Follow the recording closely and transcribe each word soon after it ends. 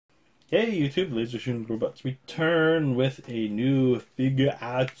Hey YouTube, Laser Shooting Robots return with a new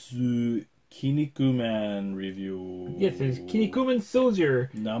Figuarts Kinnikuman review. Yes, it's Kinnikuman Soldier.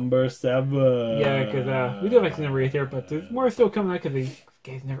 Number 7. Yeah, because we do have actually number 8 there, but there's more still coming out because these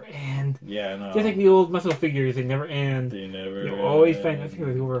guys never end. Yeah, no. Just like the old muscle figures, they never end. They never You'll always find, I think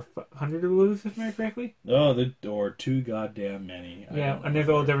there's over 100 of those, if I remember correctly. Oh, or too goddamn many. Yeah, and there's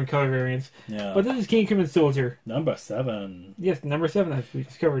all different color variants. Yeah. But this is Kinnikuman Soldier. Number 7. Yes, number 7 as we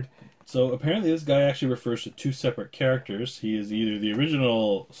discovered. So apparently this guy actually refers to two separate characters. He is either the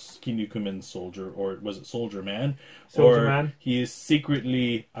original Kinnikuman Soldier, or was it Soldier Man? Soldier or Man. He is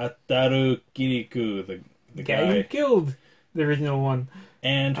secretly Ataru Kirikou, the guy who killed the original one.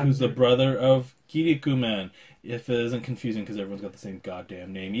 And who's the brother of Kinnikuman. If it isn't confusing because everyone's got the same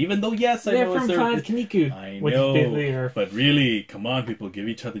goddamn name. Even though, yes, I know from Planet Kinniku. I which know, is basically Earth. but really, come on, people, give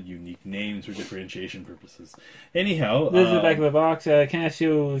each other unique names for differentiation purposes. Anyhow, this is the back of the box. Kind of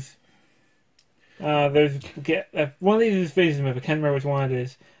shows... there's one of these is a finishing move. I can't remember which one it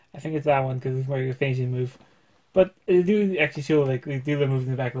is. I think it's that one because it's more like a finishing move. But they do actually show like they do the moves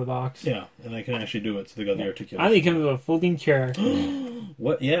in the back of the box. Yeah, and they can actually do it, so they got the articulation. And they come with a folding chair.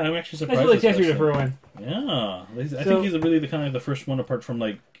 What? Yeah, I'm actually surprised. That's really accessory for one. Yeah, I think he's really the first one apart from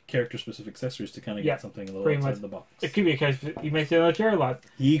like character-specific accessories to kind of get something a little outside the box. It could be because he may sit on a chair a lot.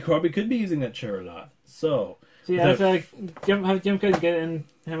 He probably could be using that chair a lot. So yeah, let's have Jim get him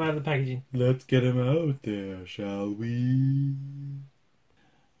out of the packaging. Let's get him out there, shall we?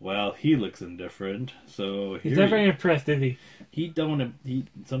 Well, he looks indifferent, so he's not very impressed, is he?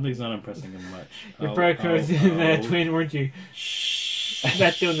 Something's not impressing him much. You're probably in that twin, weren't you? Shh.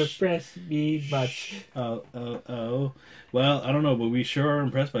 That don't impress me much. Oh. Well, I don't know, but we sure are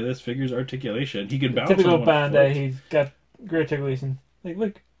impressed by this figure's articulation. He can bounce. Typical Bandai, he's got great articulation. Like,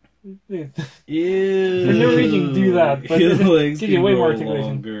 look. Ew. There's no reason to do that, but his legs give you way more articulation.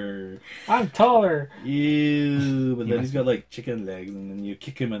 Longer. I'm taller. Ew, but then he's got like chicken legs, and then you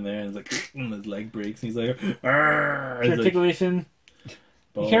kick him in there, and it's like, and his leg breaks, and he's like, articulation.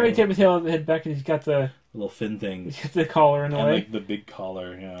 You can't really tip his head back, because he's got the little fin thing. He's got the collar in the way. Like the big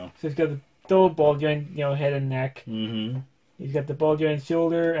collar, yeah. So he's got the double ball joint, head and neck. Mm-hmm. He's got the ball joint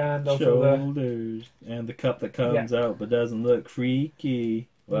shoulder, and also shoulders, and the cup that comes out but doesn't look freaky.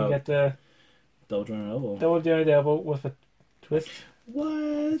 Well, you got the double jointed elbow. Double jointed elbow with a twist.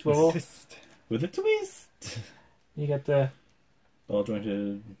 What? Swivel. With a twist. You got the ball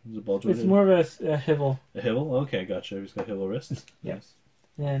jointed. Is it ball jointed? It's more of a hivel. A hivel? Okay, gotcha. He's got hivel wrists. Yes.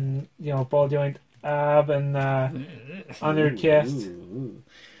 And ball joint ab and under chest. Ooh.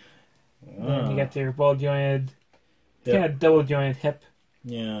 Wow. Then you got your ball jointed, kind of double jointed hip.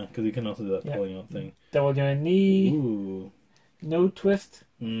 Yeah, because you can also do that pulling out thing. Double jointed knee. Ooh. No twist.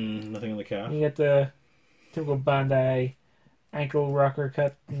 Nothing on the calf. You got the typical Bandai ankle rocker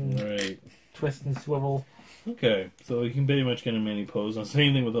cut and twist and swivel. Okay, so you can pretty much get him any pose. And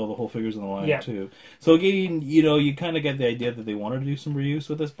same thing with all the whole figures on the line too. So again, you kind of get the idea that they wanted to do some reuse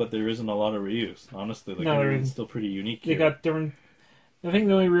with this, but there isn't a lot of reuse. Honestly, it's still pretty unique. They got different. I think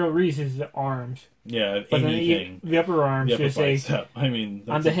the only real reuse is the arms. Yeah, but anything. The upper arms, the upper say, I mean,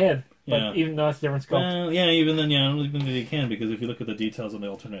 on the head. But even though it's different sculpt. Well, yeah, even then, I don't even think you can, because if you look at the details on the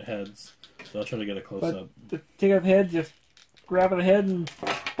alternate heads, so I'll try to get a close-up. Take out the head, just grab the head and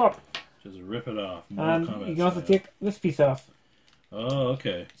pop. Just rip it off. And you can also take this piece off. Oh,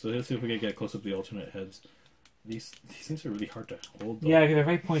 okay. So let's see if we can get close up the alternate heads. These seems really hard to hold, though. Yeah, because they're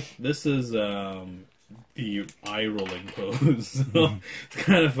right point. This is the eye-rolling pose. So it's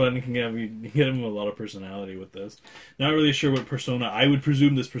kind of fun. You can get him a lot of personality with this. Not really sure what persona. I would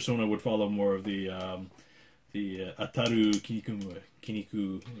presume this persona would follow more of the Ataru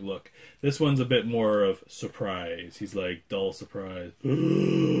Kinniku look. This one's a bit more of surprise. He's like dull surprise.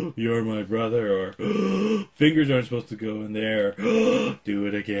 You're my brother, or fingers aren't supposed to go in there. Do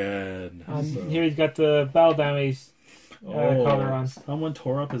it again. Here he's got the battle damage collar on. Someone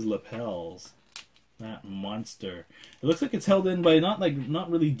tore up his lapels. That monster. It looks like it's held in by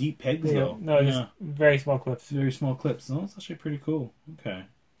not really deep pegs though. No, just very small clips. Very small clips. No, it's actually pretty cool. Okay.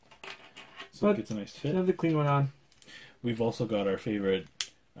 So it gets a nice fit. The clean one on. We've also got our favorite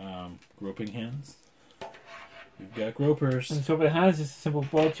groping hands. We've got gropers. And so the hands is a simple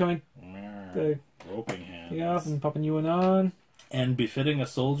ball joint. Groping hands. Take off and popping you one on. And befitting a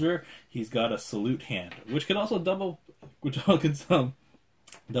soldier, he's got a salute hand, which could also double as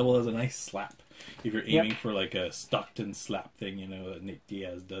a nice slap. If you're aiming for like a Stockton slap thing, that Nick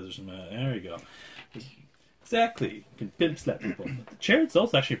Diaz does or something. There you go. Exactly. You can pimp slap people. The chair itself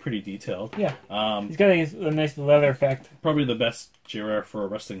is actually pretty detailed. Yeah. He's got a nice leather effect. Probably the best chair for a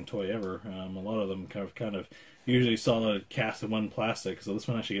wrestling toy ever. A lot of them kind of usually solid cast of one plastic, so this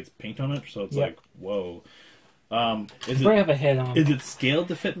one actually gets paint on it, so it's Yep. like, whoa. Probably have a head on. Is it scaled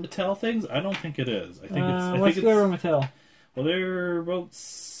to fit Mattel things? I don't think it is. I think it's. What's the Mattel? Well, they're about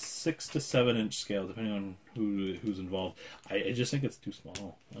 6 to 7 inch scale, depending on who's involved. I just think it's too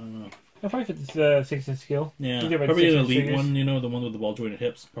small. I don't know. I'll probably fit this 6-inch scale. Yeah, These are about probably an 6-inch elite figures. one. You know, the one with the ball jointed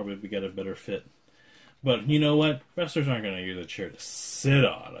hips. Probably we get a better fit. But you know what? Wrestlers aren't going to use a chair to sit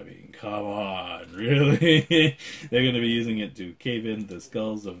on. I mean, come on, really? They're going to be using it to cave in the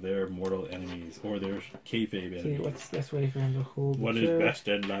skulls of their mortal enemies or their kayfabe enemies. See, what's the best way for him to hold What the is chair? best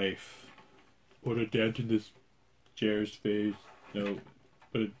in life? Put a dent in this chair's face. No,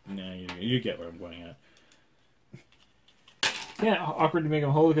 you get where I'm going at. Yeah, awkward to make him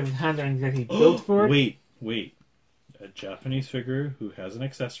hold because his hands aren't exactly built for it. Wait. A Japanese figure who has an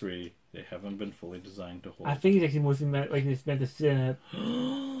accessory, they haven't been fully designed to hold. I think it's actually mostly meant like it's meant to sit in it.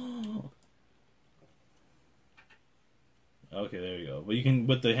 Okay, there you go. But you can,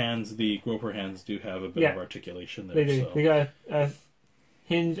 with the hands, the groper hands do have a bit of articulation there. They do. So. They got a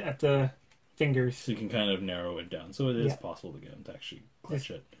hinge at the fingers. So you can kind of narrow it down. So it is possible to get them to actually clutch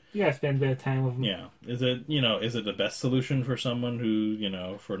it. You gotta spend a bit of time with them. Yeah. Is it the best solution for someone who,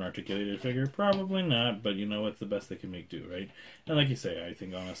 for an articulated figure? Probably not, but it's the best they can make do, right? And like you say, I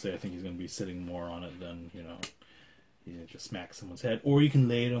think he's going to be sitting more on it than, you just smack someone's head. Or you can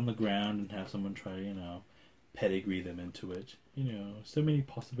lay it on the ground and have someone try, pedigree them into it. So many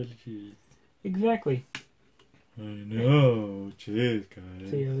possibilities. Exactly. I know. Jeez, guys.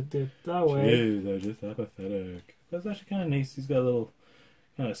 So you do it that way. Jeez, I'm just apathetic. That's actually kind of nice. He's got a little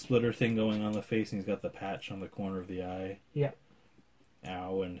kind of splitter thing going on the face, and he's got the patch on the corner of the eye. Yeah.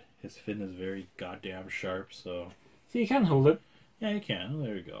 Ow, and his fin is very goddamn sharp, so... So you can hold it. Yeah, you can. Well,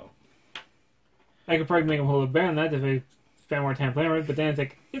 there you go. I could probably make him hold it better than that if I spend more time playing with it, but then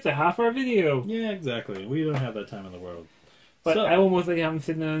it's a half-hour video. Yeah, exactly. We don't have that time in the world. But I almost have him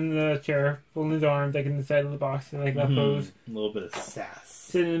sitting in the chair, folding his arms, in the side of the box, that pose. A little bit of sass.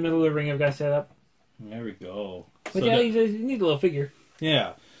 Sitting in the middle of the ring I've got set up. There we go. But you need a little figure.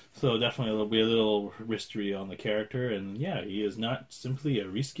 Yeah. So definitely there'll be a little history on the character, and yeah, he is not simply a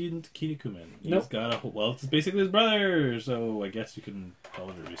reskinned Kinnikuman. He's got it's basically his brother, so I guess you can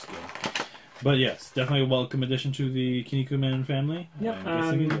call it a reskin. But yes, definitely a welcome addition to the Kinnikuman family. Yep, I'm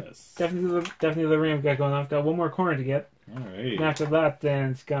guessing it is. Definitely the ring I've got going on. I've got one more corner to get. Alright. And after that,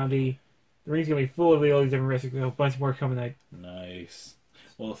 then the ring's gonna be full of all these different wrestlers. There's a bunch more coming out. Nice.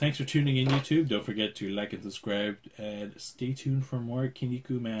 Well, thanks for tuning in, YouTube. Don't forget to like and subscribe, and stay tuned for more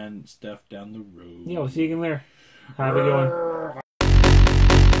Kinnikuman stuff down the road. Yeah, we'll see you again later. Have a good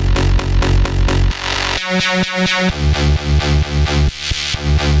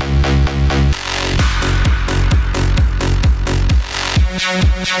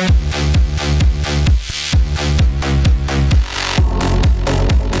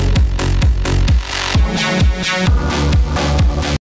one.